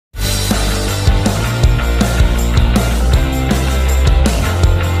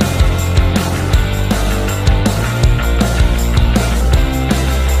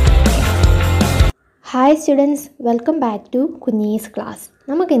Hi students, welcome back to Kunyi's class.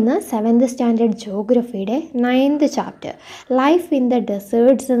 നമുക്കിന്ന് 7th standard ജോഗ്രഫിയുടെ 9th chapter life in the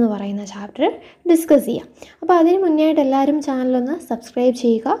deserts എന്ന് പറയുന്ന chapter discuss ചെയ്യാം. അപ്പോൾ അതിന് മുന്നേയായിട്ട് എല്ലാവരും ചാനലൊന്ന് സബ്സ്ക്രൈബ്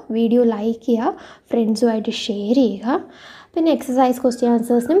ചെയ്യുക, വീഡിയോ ലൈക്ക് ചെയ്യുക, ഫ്രണ്ട്സുമായിട്ട് ഷെയർ ചെയ്യുക. പിന്നെ exercise question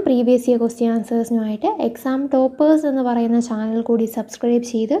ആൻസേഴ്സിനും previous year question ആൻസേഴ്സിനുമായിട്ട് exam toppers എന്ന് പറയുന്ന ചാനൽ കൂടി സബ്സ്ക്രൈബ്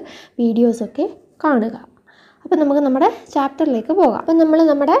ചെയ്ത് വീഡിയോസൊക്കെ കാണുക. അപ്പോൾ നമുക്ക് നമ്മുടെ ചാപ്റ്ററിലേക്ക് പോകാം. അപ്പോൾ നമ്മൾ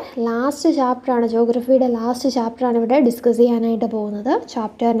നമ്മുടെ ലാസ്റ്റ് ചാപ്റ്ററാണ്, ജോഗ്രഫിയുടെ ലാസ്റ്റ് ചാപ്റ്ററാണ് ഇവിടെ ഡിസ്കസ് ചെയ്യാനായിട്ട് പോകുന്നത്.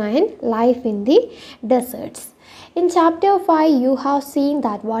 Chapter 9 life in the deserts. In chapter 5 you have seen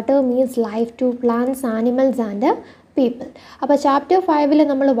that water means life to plants, animals and people. അപ്പോൾ ചാപ്റ്റർ 5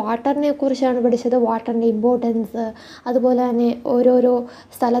 നമ്മൾ വാട്ടറിനെ കുറിച്ചാണ് പഠിച്ചത്. വാട്ടറിൻ്റെ ഇമ്പോർട്ടൻസ്, അതുപോലെ തന്നെ ഓരോരോ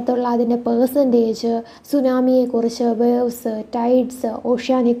സ്ഥലത്തുള്ള അതിൻ്റെ percentage, സുനാമിയെക്കുറിച്ച്, waves, tides,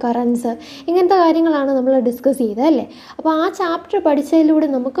 oceanic currents, ഇങ്ങനത്തെ കാര്യങ്ങളാണ് നമ്മൾ ഡിസ്കസ് ചെയ്തത് അല്ലേ. അപ്പോൾ ആ ചാപ്റ്റർ പഠിച്ചതിലൂടെ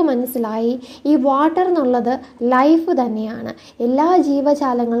നമുക്ക് മനസ്സിലായി ഈ വാട്ടർ എന്നുള്ളത് ലൈഫ് തന്നെയാണ്. എല്ലാ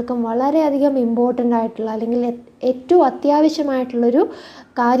ജീവജാലങ്ങൾക്കും വളരെയധികം ഇമ്പോർട്ടൻ്റ് ആയിട്ടുള്ള അല്ലെങ്കിൽ ഏറ്റവും അത്യാവശ്യമായിട്ടുള്ളൊരു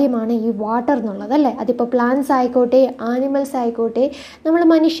കാര്യമാണ് ഈ വാട്ടർ എന്നുള്ളത് അല്ലേ. അതിപ്പോൾ പ്ലാന്റ്സ് ആയിക്കോട്ടെ, ആനിമൽസ് ആയിക്കോട്ടെ, നമ്മൾ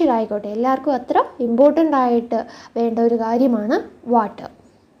മനുഷ്യരായിക്കോട്ടെ, എല്ലാവർക്കും അത്ര ഇമ്പോർട്ടൻ്റ് ആയിട്ട് വേണ്ട ഒരു കാര്യമാണ് water.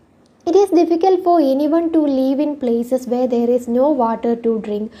 It is difficult for anyone to live in places where there is no water to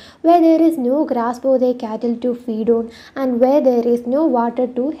drink, where there is no grass for their cattle to feed on, and where there is no water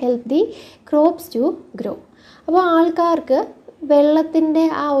to help the crops to grow. അപ്പോൾ ആൾക്കാർക്ക് വെള്ളത്തിൻ്റെ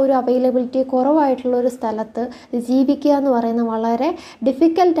ആ ഒരു availability കുറവായിട്ടുള്ളൊരു സ്ഥലത്ത് ജീവിക്കുക എന്ന് പറയുന്നത് വളരെ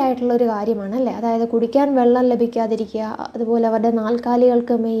ഡിഫിക്കൽട്ടായിട്ടുള്ളൊരു കാര്യമാണ് അല്ലേ. അതായത് കുടിക്കാൻ വെള്ളം ലഭിക്കാതിരിക്കുക, അതുപോലെ അവരുടെ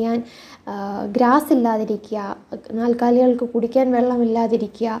നാൽക്കാലികൾക്ക് മെയ്യാൻ ഗ്രാസ് ഇല്ലാതിരിക്കുക, നാൽക്കാലികൾക്ക് കുടിക്കാൻ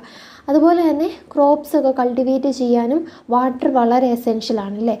വെള്ളമില്ലാതിരിക്കുക, അതുപോലെ തന്നെ ക്രോപ്സൊക്കെ കൾട്ടിവേറ്റ് ചെയ്യാനും വാട്ടർ വളരെ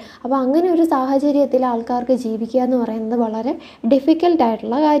എസെൻഷ്യലാണ് അല്ലേ. അപ്പോൾ അങ്ങനെ ഒരു സാഹചര്യത്തിൽ ആൾക്കാർക്ക് ജീവിക്കുക എന്ന് പറയുന്നത് വളരെ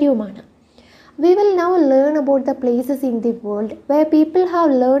ഡിഫിക്കൽട്ടായിട്ടുള്ള കാര്യവുമാണ്. We will now learn about the places in the world where people have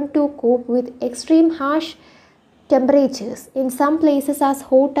learned to cope with extreme harsh temperatures. In some places as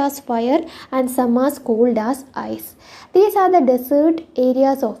hot as fire and some as cold as ice. These are the desert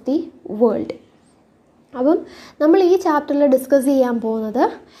areas of the world. അപ്പം നമ്മൾ ഈ ചാപ്റ്ററിൽ discuss ചെയ്യാൻ പോകുന്നത്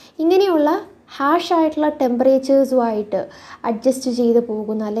ഇങ്ങനെയുള്ള hash ആയിട്ടുള്ള ടെമ്പറേച്ചേഴ്സുമായിട്ട് adjust ചെയ്ത്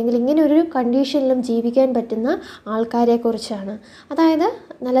പോകുന്ന അല്ലെങ്കിൽ ഇങ്ങനെ ഒരു കണ്ടീഷനിലും ജീവിക്കാൻ പറ്റുന്ന ആൾക്കാരെക്കുറിച്ചാണ്. അതായത്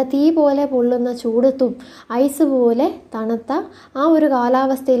നല്ല തീ പോലെ പൊള്ളുന്ന ചൂടത്തും ഐസ് പോലെ തണുത്ത ആ ഒരു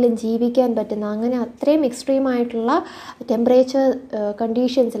കാലാവസ്ഥയിലും ജീവിക്കാൻ പറ്റുന്ന, അങ്ങനെ അത്രയും എക്സ്ട്രീം ആയിട്ടുള്ള ടെമ്പറേച്ചർ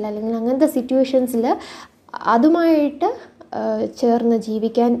കണ്ടീഷൻസിൽ അല്ലെങ്കിൽ അങ്ങനത്തെ സിറ്റുവേഷൻസിൽ അതുമായിട്ട് ചേർന്ന്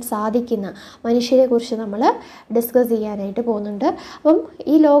ജീവിക്കാൻ സാധിക്കുന്ന മനുഷ്യരെക്കുറിച്ച് നമ്മൾ ഡിസ്കസ് ചെയ്യാനായിട്ട് പോകുന്നുണ്ട്. അപ്പം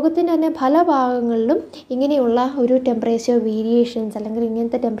ഈ ലോകത്തിൻ്റെ തന്നെ പല ഭാഗങ്ങളിലും ഇങ്ങനെയുള്ള ഒരു ടെമ്പറേച്ചർ വേരിയേഷൻസ് അല്ലെങ്കിൽ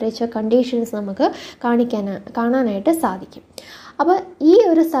ഇങ്ങനത്തെ ടെമ്പറേച്ചർ കണ്ടീഷൻസ് നമുക്ക് കാണാനായിട്ട് സാധിക്കും. അപ്പോൾ ഈ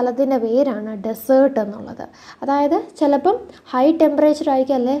ഒരു സ്ഥലത്തിൻ്റെ പേരാണ് ഡെസേർട്ട് എന്നുള്ളത്. അതായത് ചിലപ്പം ഹൈ ടെമ്പറേച്ചർ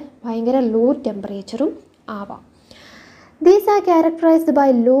ആയിരിക്കും, അല്ലെ ഭയങ്കര ലോ ടെമ്പറേച്ചറും ആവാം. These are characterized by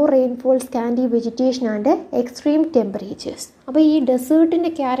low rainfall, scanty vegetation and extreme temperatures. അപ്പോൾ ഈ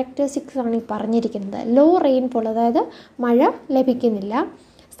ഡെസേർട്ടിൻ്റെ ക്യാരക്ടറിസ്റ്റിക്സ് ആണ് ഈ പറഞ്ഞിരിക്കുന്നത്. ലോ റെയിൻഫോൾ, അതായത് മഴ ലഭിക്കുന്നില്ല.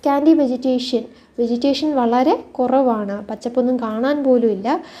 സ്കാൻറ്റി വെജിറ്റേഷൻ വളരെ കുറവാണ്, പച്ചപ്പൊന്നും കാണാൻ പോലും ഇല്ല.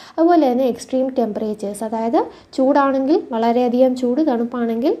 അതുപോലെ തന്നെ എക്സ്ട്രീം ടെമ്പറേച്ചേഴ്സ്, അതായത് ചൂടാണെങ്കിൽ വളരെയധികം ചൂട്,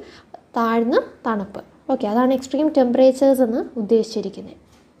 തണുപ്പാണെങ്കിൽ താഴ്ന്ന തണുപ്പ്. ഓക്കെ, അതാണ് എക്സ്ട്രീം ടെമ്പറേച്ചേഴ്സ് എന്ന് ഉദ്ദേശിച്ചിരിക്കുന്നത്.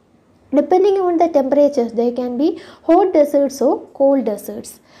 Depending on the temperatures, they can be hot deserts or cold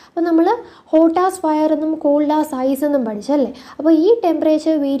deserts. അപ്പോൾ നമ്മൾ ഹോട്ട് ആസ് ഫയർ എന്നും കോൾഡ് ആസ് ഐസ് എന്നും പഠിച്ചല്ലേ. അപ്പോൾ ഈ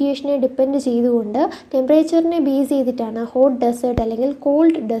ടെമ്പറേച്ചർ വേരിയേഷനെ ഡിപ്പെൻഡ് ചെയ്തുകൊണ്ട് ടെമ്പറേച്ചറിനെ ബേസ് ചെയ്തിട്ടാണ് ഹോട്ട് ഡെസേർട്ട് അല്ലെങ്കിൽ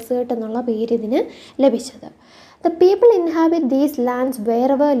കോൾഡ് ഡെസേർട്ട് എന്നുള്ള പേര് ഇതിന് ലഭിച്ചത്. The people inhabit these lands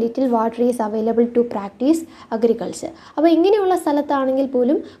wherever little water is available to practice agriculture. അപ്പോൾ ഇങ്ങനെയുള്ള സ്ഥലത്താണെങ്കിൽ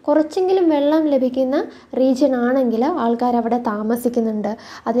പോലും കുറച്ചെങ്കിലും വെള്ളം ലഭിക്കുന്ന റീജിയൻ ആണെങ്കിൽ ആൾക്കാർ അവിടെ താമസിക്കുന്നുണ്ട്.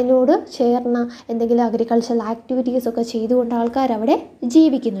 അതിനോട് ചേർന്ന എന്തെങ്കിലും അഗ്രികൾച്ചറൽ ആക്ടിവിറ്റീസ് ഒക്കെ ചെയ്തുകൊണ്ട് ആൾക്കാർ അവിടെ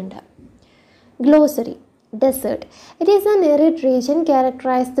ജീവിക്കുന്നുണ്ട്. Glossary. Desert. It is an arid region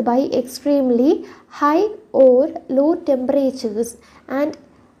characterized by extremely high or low temperatures and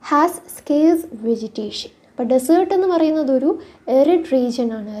has scarce vegetation. അപ്പോൾ ഡെസേർട്ട് എന്ന് പറയുന്നത് ഒരു എറിഡ്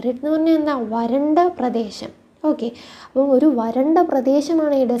റീജിയനാണ്. എറിഡ് എന്ന് പറഞ്ഞാൽ എന്താ, വരണ്ട പ്രദേശം. ഓക്കെ, അപ്പം ഒരു വരണ്ട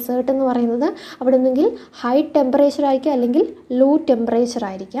പ്രദേശമാണ് ഈ ഡെസേർട്ട് എന്ന് പറയുന്നത്. അവിടെ ഒന്നെങ്കിൽ ഹൈ ടെമ്പറേച്ചർ ആയിരിക്കും അല്ലെങ്കിൽ ലോ ടെമ്പറേച്ചർ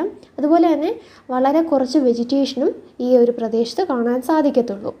ആയിരിക്കാം. അതുപോലെ തന്നെ വളരെ കുറച്ച് വെജിറ്റേഷനും ഈ ഒരു പ്രദേശത്ത് കാണാൻ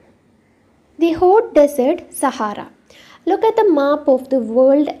സാധിക്കത്തുള്ളൂ. The hot desert Sahara. Look at the map of the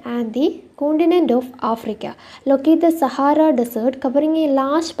world and the continent of Africa. Locate the Sahara Desert covering a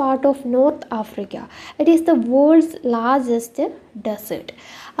large part of North Africa. It is the world's largest desert.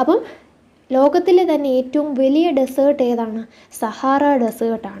 അപ്പം ലോകത്തിലെ തന്നെ ഏറ്റവും വലിയ desert ഏതാണ്? Sahara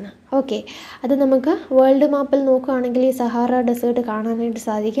ഡെസേർട്ടാണ്. Okay, അത് നമുക്ക് world മാപ്പിൽ നോക്കുകയാണെങ്കിൽ ഈ സഹാറ ഡെസേർട്ട് കാണാനായിട്ട്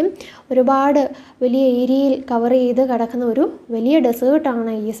സാധിക്കും. ഒരുപാട് വലിയ ഏരിയയിൽ കവർ ചെയ്ത് കിടക്കുന്ന ഒരു വലിയ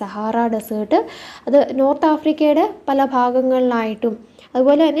ഡെസേർട്ടാണ് ഈ സഹാറ ഡെസേർട്ട്. അത് നോർത്ത് ആഫ്രിക്കയുടെ പല ഭാഗങ്ങളിലായിട്ടും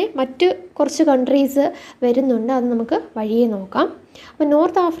അതുപോലെ തന്നെ മറ്റ് കുറച്ച് കൺട്രീസ് വരുന്നുണ്ട്. അത് നമുക്ക് വഴിയെ നോക്കാം. അപ്പോൾ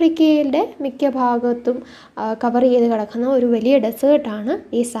നോർത്ത് ആഫ്രിക്കയുടെ മിക്ക ഭാഗത്തും കവർ ചെയ്ത് കിടക്കുന്ന ഒരു വലിയ ഡെസേർട്ടാണ്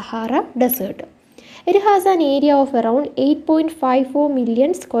ഈ Sahara desert. It has an area of around 8.54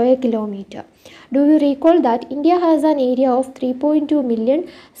 million square kilometer. Do you recall that India has an area of 3.2 million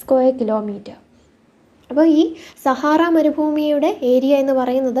square kilometer? അപ്പോൾ ഈ സഹാറ മരുഭൂമിയുടെ ഏരിയ എന്ന്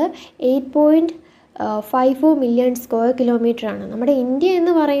പറയുന്നത് 8.54 മില്യൺ സ്ക്വയർ കിലോമീറ്റർ ആണ്. നമ്മുടെ ഇന്ത്യ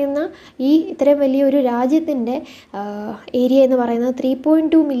എന്ന് പറയുന്ന ഈ ഇത്രയും വലിയൊരു രാജ്യത്തിൻ്റെ ഏരിയ എന്ന് പറയുന്നത്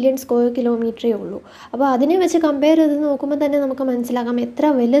 3.2 മില്യൺ സ്ക്വയർ കിലോമീറ്ററേ ഉള്ളൂ. അപ്പോൾ അതിനെ വെച്ച് കമ്പയർ ചെയ്ത് നോക്കുമ്പോൾ തന്നെ നമുക്ക് മനസ്സിലാക്കാം എത്ര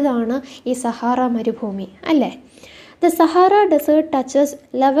വലുതാണ് ഈ സഹാറ മരുഭൂമി, അല്ലേ? The Sahara Desert touches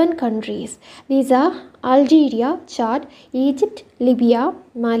 11 countries. These are Algeria, Chad, Egypt, Libya,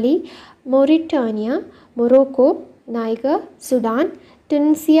 Mali, Mauritania, Morocco, Niger, Sudan,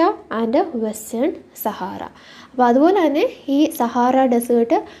 Tunisia and Western Sahara. അപ്പോൾ അതുപോലെ തന്നെ ഈ സഹാറ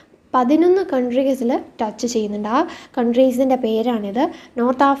ഡെസേർട്ട് 11 കൺട്രീസിൽ ടച്ച് ചെയ്യുന്നുണ്ട്. ആ കൺട്രീസിൻ്റെ പേരാണിത്.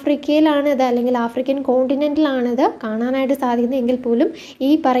 നോർത്ത് ആഫ്രിക്കയിലാണിത്, അല്ലെങ്കിൽ ആഫ്രിക്കൻ കോണ്ടിനെൻറ്റിലാണിത് കാണാനായിട്ട് സാധിക്കുന്നത് എങ്കിൽ പോലും ഈ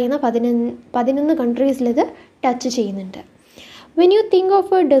പറയുന്ന 11 കൺട്രീസിലിത് ടച്ച് ചെയ്യുന്നുണ്ട്. When you think of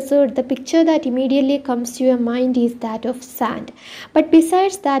a desert, the picture that immediately comes to your mind is that of sand. But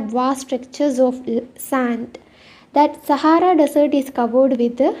besides that vast stretches of sand that Sahara Desert is covered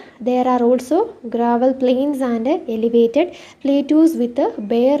with, there are also gravel plains and elevated plateaus with a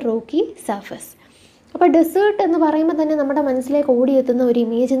bare rocky surface. അപ്പോൾ desert എന്ന് പറയുമ്പോൾ തന്നെ നമ്മുടെ മനസ്സിലേക്ക് ഓടിയെത്തുന്ന ഒരു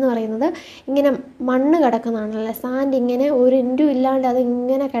image എന്ന് പറയുന്നത് ഇങ്ങനെ മണ്ണ് കിടക്കുന്നതാണല്ലേ, സാൻഡ് ഇങ്ങനെ ഒരു ഇൻഡും ഇല്ലാണ്ട് അത്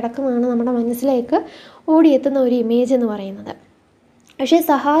ഇങ്ങനെ കിടക്കുന്നതാണ് നമ്മുടെ മനസ്സിലേക്ക് ഓടിയെത്തുന്ന ഒരു ഇമേജ് എന്ന് പറയുന്നത്. പക്ഷേ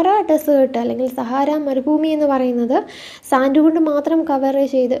സഹാറ ഡെസേർട്ട് അല്ലെങ്കിൽ സഹാറ മരുഭൂമി എന്ന് പറയുന്നത് സാൻഡ് കൊണ്ട് മാത്രം കവർ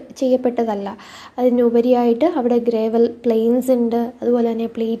ചെയ്യപ്പെട്ടതല്ല. അതിനുപരിയായിട്ട് അവിടെ ഗ്രേവൽ പ്ലെയിൻസ് ഉണ്ട്, അതുപോലെ തന്നെ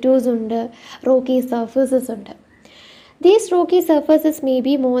പ്ലേറ്റോസ് ഉണ്ട്, റോക്കി സർഫേസസ് ഉണ്ട്. These rocky surfaces may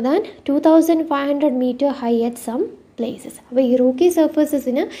be more than 2500 meter high at some places. അപ്പോൾ ഈ റോക്കി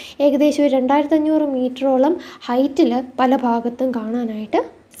സർഫേസസിന് ഏകദേശം 2500 മീറ്ററോളം ഹൈറ്റിൽ പല ഭാഗത്തും കാണാനായിട്ട്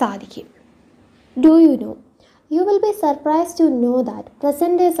സാധിക്കും. Do you know? You will be surprised to know that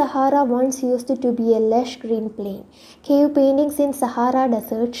present-day Sahara once used to be a lush green plain. Cave paintings in Sahara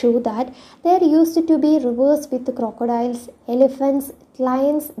Desert show that there used to be rivers with crocodiles, elephants,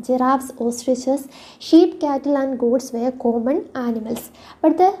 lions, giraffes, ostriches, sheep, cattle and goats were common animals.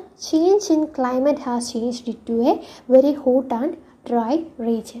 But the change in climate has changed it to a very hot and dry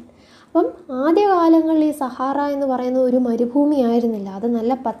region. അപ്പം ആദ്യകാലങ്ങളിൽ ഈ Sahara എന്ന് പറയുന്ന ഒരു മരുഭൂമി ആയിരുന്നില്ല, അത്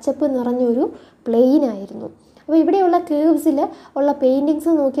നല്ല പച്ചപ്പ് നിറഞ്ഞൊരു പ്ലെയിൻ ആയിരുന്നു. അപ്പോൾ ഇവിടെയുള്ള കേവ്സിൽ ഉള്ള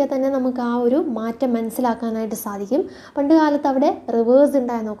പെയിൻറ്റിങ്സ് നോക്കിയാൽ തന്നെ നമുക്ക് ആ ഒരു മാറ്റം മനസ്സിലാക്കാനായിട്ട് സാധിക്കും. പണ്ട് കാലത്ത് അവിടെ റിവേഴ്സ്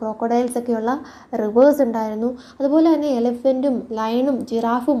ഉണ്ടായിരുന്നു, ക്രോക്കോഡൈൽസ് ഒക്കെയുള്ള റിവേഴ്സ് ഉണ്ടായിരുന്നു. അതുപോലെ തന്നെ എലിഫൻറ്റും ലയണും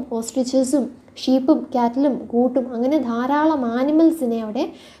ജിറാഫും ഓസ്ട്രിച്ചസും ഷീപ്പും കാറ്റിലും ഗൂട്ടും അങ്ങനെ ധാരാളം ആനിമൽസിനെ അവിടെ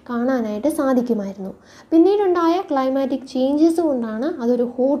കാണാനായിട്ട് സാധിക്കുമായിരുന്നു. പിന്നീടുണ്ടായ ക്ലൈമാറ്റിക് ചേഞ്ചസ് കൊണ്ടാണ് അതൊരു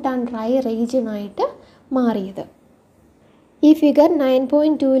ഹോട്ട് ആൻഡ് ഡ്രൈ റീജിയനായിട്ട് മാറിയത്. ഈ ഫിഗർ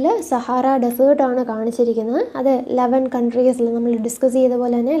 9.2 സഹാറ ഡെസേർട്ടാണ് കാണിച്ചിരിക്കുന്നത്. അത് 11 കൺട്രീസിൽ നമ്മൾ ഡിസ്കസ് ചെയ്ത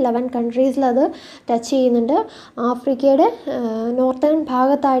പോലെ തന്നെ 11 കൺട്രീസിൽ അത് ടച്ച് ചെയ്യുന്നുണ്ട്. ആഫ്രിക്കയുടെ നോർത്തേൺ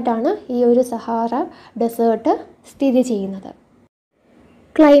ഭാഗത്തായിട്ടാണ് ഈ ഒരു സഹാറ ഡെസേർട്ട് സ്ഥിതി ചെയ്യുന്നത്.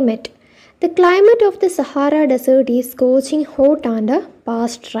 Climate. The climate of the Sahara Desert is scorching hot and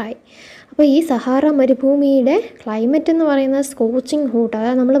past dry. അപ്പോൾ ഈ സഹാറ മരുഭൂമിയുടെ ക്ലൈമറ്റ് എന്ന് പറയുന്നത് സ്കോച്ചിങ് ഹോട്ട്,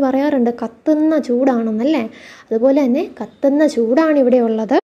 അതായത് നമ്മൾ പറയാറുണ്ട് കത്തുന്ന ചൂടാണെന്നല്ലേ, അതുപോലെ തന്നെ കത്തുന്ന ചൂടാണ് ഇവിടെ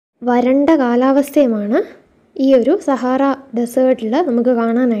ഉള്ളത്. വരണ്ട കാലാവസ്ഥയുമാണ് ഈ ഒരു സഹാറ ഡെസേർട്ടിൽ നമുക്ക്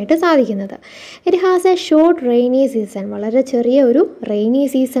കാണാനായിട്ട് സാധിക്കുന്നത്. It has A short rainy season, വളരെ ചെറിയ ഒരു റെയിനി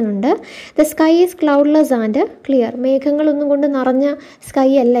സീസൺ ഉണ്ട്. The sky is ക്ലൗഡ്ലെസ് and clear. മേഘങ്ങളൊന്നും കൊണ്ട് നിറഞ്ഞ സ്കൈ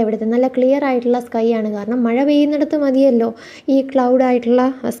അല്ല ഇവിടുത്തെ, നല്ല ക്ലിയർ ആയിട്ടുള്ള സ്കൈ ആണ്. കാരണം മഴ പെയ്യുന്നിടത്ത് മതിയല്ലോ ഈ ക്ലൗഡായിട്ടുള്ള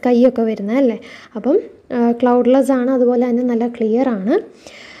സ്കൈ ഒക്കെ വരുന്നത് അല്ലേ. അപ്പം ക്ലൗഡ്ലെസ് ആണ്, അതുപോലെ തന്നെ നല്ല ക്ലിയർ ആണ്.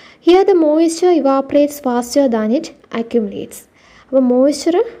 Here the moisture ഇവാപ്രേറ്റ്സ് faster than it accumulates. അപ്പോൾ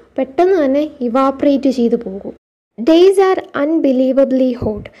മോയ്സ്ചർ പെട്ടെന്ന് തന്നെ ഇവാപ്രേറ്റ് ചെയ്തു പോകും. Days are unbelievably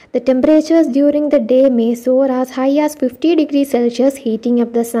hot. The temperatures during the day may soar as high as 50 degrees Celsius, heating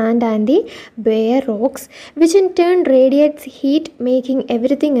up the sand and the bare rocks, which in turn radiates heat, making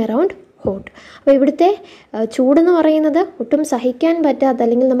everything around hot. അപ്പോൾ ഇവിടുത്തെ ചൂടെന്ന് പറയുന്നത് ഒട്ടും സഹിക്കാൻ പറ്റാത്ത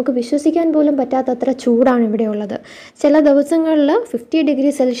അല്ലെങ്കിൽ നമുക്ക് വിശ്വസിക്കാൻ പോലും പറ്റാത്തത്ര ചൂടാണ് ഇവിടെ ഉള്ളത്. ചില ദിവസങ്ങളിൽ 50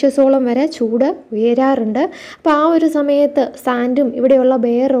 ഡിഗ്രി സെൽഷ്യസോളം വരെ ചൂട് ഉയരാറുണ്ട്. അപ്പോൾ ആ ഒരു സമയത്ത് സാൻഡും ഇവിടെയുള്ള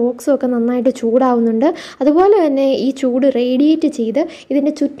ബെയർ റോക്സും ഒക്കെ നന്നായിട്ട് ചൂടാവുന്നുണ്ട്. അതുപോലെ തന്നെ ഈ ചൂട് റേഡിയേറ്റ് ചെയ്ത്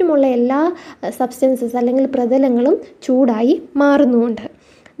ഇതിൻ്റെ ചുറ്റുമുള്ള എല്ലാ സബ്സ്റ്റൻസസ് അല്ലെങ്കിൽ പ്രതലങ്ങളും ചൂടായി മാറുന്നുമുണ്ട്.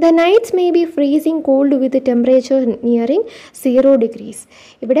 The nights may be freezing cold with temperature nearing 0 degrees.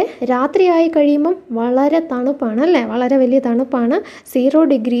 ഇവിടെ രാത്രിയായി കഴിയുമ്പം വളരെ തണുപ്പാണ് അല്ലേ, വളരെ വലിയ തണുപ്പാണ്. 0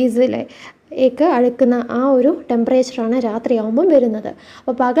 ഡിഗ്രീസിലേക്ക് അടുക്കുന്ന ആ ഒരു ടെമ്പറേച്ചറാണ് രാത്രിയാവുമ്പം വരുന്നത്.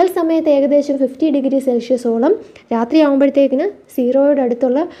 അപ്പോൾ പകൽ സമയത്ത് ഏകദേശം 50 ഡിഗ്രി സെൽഷ്യസോളം, രാത്രിയാവുമ്പോഴത്തേക്കിന് 0യുടെ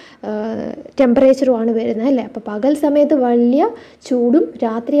അടുത്തുള്ള ടെമ്പറേച്ചറുമാണ് വരുന്നത് അല്ലേ. അപ്പോൾ പകൽ സമയത്ത് വലിയ ചൂടും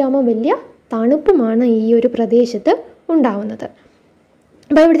രാത്രിയാവുമ്പോൾ വലിയ തണുപ്പുമാണ് ഈ ഒരു പ്രദേശത്ത് ഉണ്ടാവുന്നത്.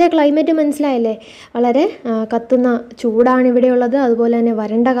 അപ്പോൾ ഇവിടുത്തെ ക്ലൈമറ്റ് മനസ്സിലായല്ലേ, വളരെ കത്തുന്ന ചൂടാണ് ഇവിടെയുള്ളത്. അതുപോലെ തന്നെ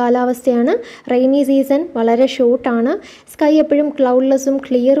വരണ്ട കാലാവസ്ഥയാണ്. റെയിനി സീസൺ വളരെ ഷോർട്ടാണ്. സ്കൈ എപ്പോഴും ക്ലൗഡ്ലെസ്സും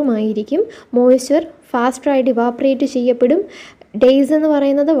ക്ലിയറുമായിരിക്കും. മോയ്സ്ചർ ഫാസ്റ്റായിട്ട് ഇവാപ്രേറ്റ് ചെയ്യപ്പെടും. ഡേയ്സ് എന്ന്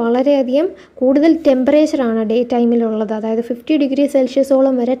പറയുന്നത് വളരെയധികം കൂടുതൽ ടെമ്പറേച്ചറാണ് ഡേ ടൈമിലുള്ളത്. അതായത് 50 ഡിഗ്രി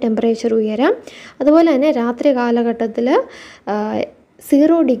സെൽഷ്യസോളം വരെ ടെമ്പറേച്ചർ ഉയരാം. അതുപോലെ തന്നെ രാത്രി കാലഘട്ടത്തിൽ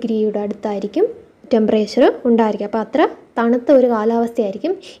 0 ഡിഗ്രിയുടെ അടുത്തായിരിക്കും ടെമ്പറേച്ചർ ഉണ്ടായിരിക്കും. അപ്പോൾ അത്ര തണുത്ത ഒരു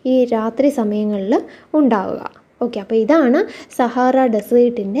കാലാവസ്ഥയായിരിക്കും ഈ രാത്രി സമയങ്ങളിൽ ഉണ്ടാവുക. ഓക്കെ, അപ്പോൾ ഇതാണ് സഹാറ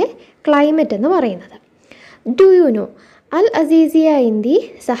ഡെസേർട്ടിൻ്റെ ക്ലൈമറ്റ് എന്ന് പറയുന്നത്. Do you know Al Azizia in the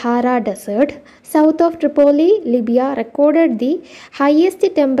Sahara Desert, south of Tripoli, Libya, recorded the highest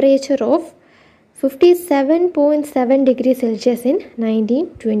temperature of 57.7 degrees Celsius in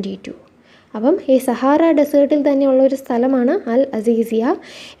 1922. അപ്പം ഈ സഹാറ ഡെസേർട്ടിൽ തന്നെയുള്ളൊരു സ്ഥലമാണ് അൽ അസീസിയ.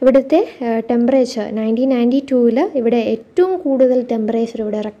 ഇവിടുത്തെ ടെമ്പറേച്ചർ 1992 ഇവിടെ ഏറ്റവും കൂടുതൽ ടെമ്പറേച്ചർ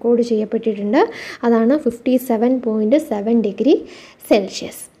ഇവിടെ റെക്കോർഡ് ചെയ്യപ്പെട്ടിട്ടുണ്ട്. അതാണ് 57.7 ഡിഗ്രി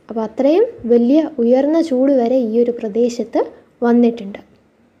സെൽഷ്യസ്. അപ്പോൾ അത്രയും വലിയ ഉയർന്ന ചൂട് വരെ ഈ ഒരു പ്രദേശത്ത് വന്നിട്ടുണ്ട്.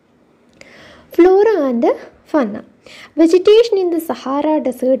 Flora and Fana. Vegetation in the Sahara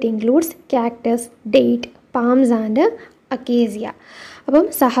desert includes cactus, date, palms and അക്കേസിയ. അപ്പം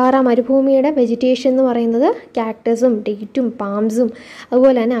സഹാറ മരുഭൂമിയുടെ വെജിറ്റേഷൻ എന്ന് പറയുന്നത് കാക്ടസും ഡേറ്റും പാംസും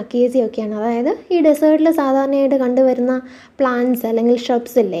അതുപോലെ തന്നെ അക്കേസിയ ഒക്കെയാണ്. അതായത് ഈ ഡെസേർട്ടിൽ സാധാരണയായിട്ട് കണ്ടുവരുന്ന പ്ലാന്റ്സ് അല്ലെങ്കിൽ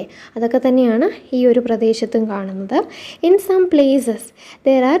ഷ്രബ്സ് ഇല്ലേ, അതൊക്കെ തന്നെയാണ് ഈ ഒരു പ്രദേശത്തും കാണുന്നത്. In some places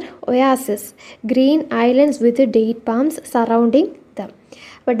there are oasis, green islands with date palms surrounding dum.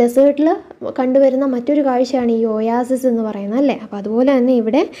 അപ്പോൾ ഡെസേർട്ടിൽ കണ്ടുവരുന്ന മറ്റൊരു കാഴ്ചയാണ് ഈ ഒയാസിസ് എന്ന് പറയുന്നത് അല്ലേ. അപ്പോൾ അതുപോലെ തന്നെ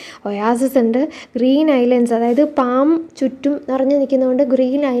ഇവിടെ ഒയാസിസ് ഉണ്ട്, ഗ്രീൻ ഐലൻഡ്സ്, അതായത് പാം ചുറ്റും നിറഞ്ഞു നിൽക്കുന്നതുകൊണ്ട്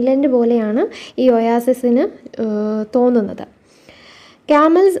ഗ്രീൻ ഐലൻഡ് പോലെയാണ് ഈ ഒയാസിസിന് തോന്നുന്നത്.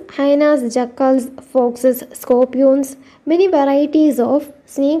 Camel's, hyenas, ജക്കൽസ്, foxes, സ്കോർപ്പിയോൺസ്, many varieties of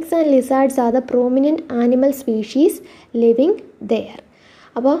snakes and lizards are the prominent animal species living there.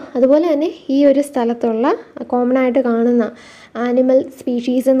 അപ്പോൾ അതുപോലെ തന്നെ ഈ ഒരു സ്ഥലത്തുള്ള കോമൺ ആയിട്ട് കാണുന്ന ആനിമൽ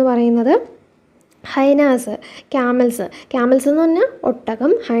സ്പീഷീസ് എന്ന് പറയുന്നത് ഹൈനാസ്, ക്യാമൽസ് എന്ന് പറഞ്ഞാൽ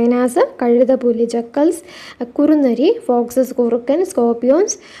ഒട്ടകം, ഹൈനാസ് കഴുതപ്പുലി, ജക്കൽസ് കുറുനരി, ഫോക്സസ് കുറുക്കൻ,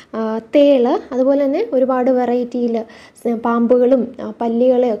 സ്കോർപ്പിയോൺസ് തേള്, അതുപോലെ തന്നെ ഒരുപാട് വെറൈറ്റിയിൽ പാമ്പുകളും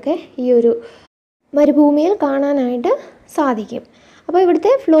പല്ലികളെയൊക്കെ ഈ ഒരു മരുഭൂമിയിൽ കാണാനായിട്ട് സാധിക്കും. അപ്പോൾ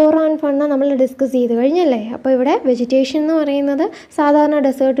ഇവിടുത്തെ ഫ്ലോറ ആൻഡ് ഫണ്ണ നമ്മൾ ഡിസ്കസ് ചെയ്ത് കഴിഞ്ഞല്ലേ. അപ്പോൾ ഇവിടെ വെജിറ്റേഷൻ എന്ന് പറയുന്നത് സാധാരണ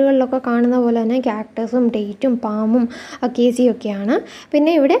ഡെസേർട്ടുകളിലൊക്കെ കാണുന്ന പോലെ തന്നെ കാക്ടസും ഡേറ്റും പാമും അക്കേസിയും ഒക്കെയാണ്.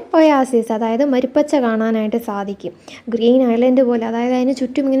 പിന്നെ ഇവിടെ ഒയാസിസ്, അതായത് മരുപ്പച്ച കാണാനായിട്ട് സാധിക്കും. ഗ്രീൻ ഐലൻഡ് പോലെ, അതായത് അതിന്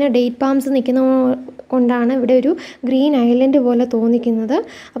ചുറ്റും ഇങ്ങനെ ഡേറ്റ് പാംസ് നിൽക്കുന്ന കൊണ്ടാണ് ഇവിടെ ഒരു ഗ്രീൻ ഐലൻഡ് പോലെ തോന്നിക്കുന്നത്.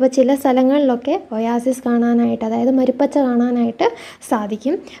 അപ്പോൾ ചില സ്ഥലങ്ങളിലൊക്കെ ഒയാസിസ് കാണാനായിട്ട്, അതായത് മരുപ്പച്ച കാണാനായിട്ട്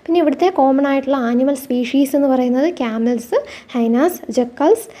സാധിക്കും. പിന്നെ ഇവിടുത്തെ കോമൺ ആയിട്ടുള്ള ആനിമൽ സ്പീഷീസ് എന്ന് പറയുന്നത് ക്യാമൽസ്, ഹൈനാസ്,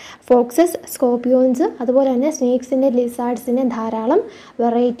 ജക്കൽസ്, ഫോക്സസ്, സ്കോർപ്പിയോൺസ്, അതുപോലെ തന്നെ സ്നേക്സിൻ്റെ, ലിസാർഡ്സിൻ്റെ ധാരാളം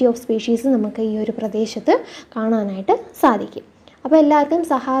വെറൈറ്റി ഓഫ് സ്പീഷീസ് നമുക്ക് ഈ ഒരു പ്രദേശത്ത് കാണാനായിട്ട് സാധിക്കും. അപ്പോൾ എല്ലാവർക്കും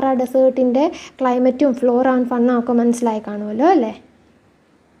സഹാറ ഡെസേർട്ടിൻ്റെ ക്ലൈമറ്റും ഫ്ലോറ ആൻഡ് ഫണ്ണ ഒക്കെ മനസ്സിലായി കാണുമല്ലോ അല്ലേ.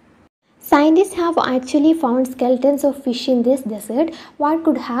 Scientists have actually found skeletons of fish in this desert. What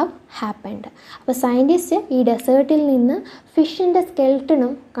could have happened? അപ്പോൾ സയൻറ്റിസ്റ്റ് ഈ ഡെസേർട്ടിൽ നിന്ന് ഫിഷിൻ്റെ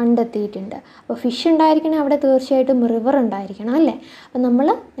സ്കെൽട്ടണും കണ്ടെത്തിയിട്ടുണ്ട്. അപ്പോൾ ഫിഷ് ഉണ്ടായിരിക്കണം അവിടെ, തീർച്ചയായിട്ടും റിവർ ഉണ്ടായിരിക്കണം അല്ലേ. അപ്പോൾ നമ്മൾ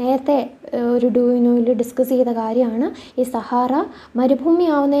നേരത്തെ ഒരു ഡൂയിനോയിൽ ഡിസ്കസ് ചെയ്ത കാര്യമാണ് ഈ സഹാറ മരുഭൂമി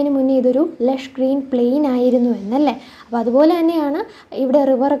ആവുന്നതിന് മുന്നേ ഇതൊരു ലഷ് ഗ്രീൻ പ്ലെയിൻ ആയിരുന്നു എന്നല്ലേ. അപ്പോൾ അതുപോലെ തന്നെയാണ് ഇവിടെ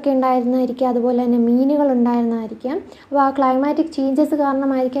റിവറൊക്കെ ഉണ്ടായിരുന്നതായിരിക്കാം, അതുപോലെ തന്നെ മീനുകൾ ഉണ്ടായിരുന്നതായിരിക്കാം. അപ്പോൾ ആ ക്ലൈമാറ്റിക് ചേഞ്ചസ്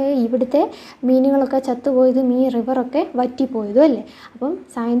കാരണമായിരിക്കാം ഇവിടുത്തെ മീനുകളൊക്കെ ചത്തുപോയതും ഈ റിവറൊക്കെ വറ്റിപ്പോയതും അല്ലേ. അപ്പം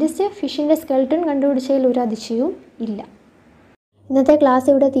സയൻറ്റിസ്റ്റ് ഫിഷിൻ്റെ സ്കെൽട്ടൺ കണ്ടുപിടിച്ചതിൽ ഒരു അതിശയവും ഇല്ല. ഇന്നത്തെ ക്ലാസ്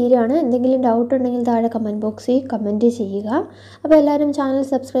ഇവിടെ തീരുകയാണ്. എന്തെങ്കിലും ഡൗട്ട് ഉണ്ടെങ്കിൽ താഴെ കമൻറ്റ് ബോക്സിൽ കമൻറ്റ് ചെയ്യുക. അപ്പോൾ എല്ലാവരും ചാനൽ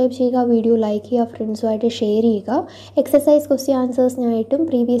സബ്സ്ക്രൈബ് ചെയ്യുക, വീഡിയോ ലൈക്ക് ചെയ്യുക, ഫ്രണ്ട്സുമായിട്ട് ഷെയർ ചെയ്യുക. Exercise question ആൻസേഴ്സിനായിട്ടും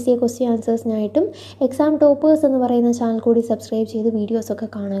previous year question ആൻസേഴ്സിനായിട്ടും exam toppers എന്ന് പറയുന്ന ചാനൽ കൂടി സബ്സ്ക്രൈബ് ചെയ്ത് വീഡിയോസൊക്കെ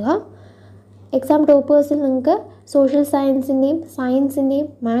കാണുക. എക്സാം ടോപ്പേഴ്സിൽ നിങ്ങൾക്ക് സോഷ്യൽ സയൻസിൻ്റെയും സയൻസിൻ്റെയും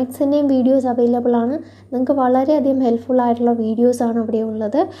മാത്സിൻ്റെയും വീഡിയോസ് അവൈലബിൾ ആണ്. നിങ്ങൾക്ക് വളരെയധികം ഹെൽപ്ഫുൾ ആയിട്ടുള്ള വീഡിയോസാണ് അവിടെ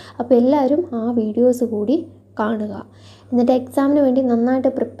ഉള്ളത്. അപ്പോൾ എല്ലാവരും ആ വീഡിയോസ് കൂടി കാണുക. എന്നിട്ട് എക്സാമിന് വേണ്ടി നന്നായിട്ട്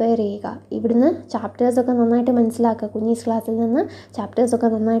പ്രിപ്പയർ ചെയ്യുക. ഇവിടുന്ന് ചാപ്റ്റേഴ്സൊക്കെ നന്നായിട്ട് മനസ്സിലാക്കുക. കുഞ്ഞീസ് ക്ലാസ്സിൽ നിന്ന് ചാപ്റ്റേഴ്സൊക്കെ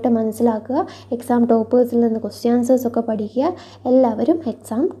നന്നായിട്ട് മനസ്സിലാക്കുക. എക്സാം ടോപ്പേഴ്സിൽ നിന്ന് ക്വസ്റ്റ്യൻ ആൻസേഴ്സൊക്കെ പഠിക്കുക. എല്ലാവരും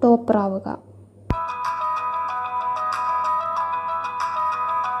എക്സാം ടോപ്പറാവുക.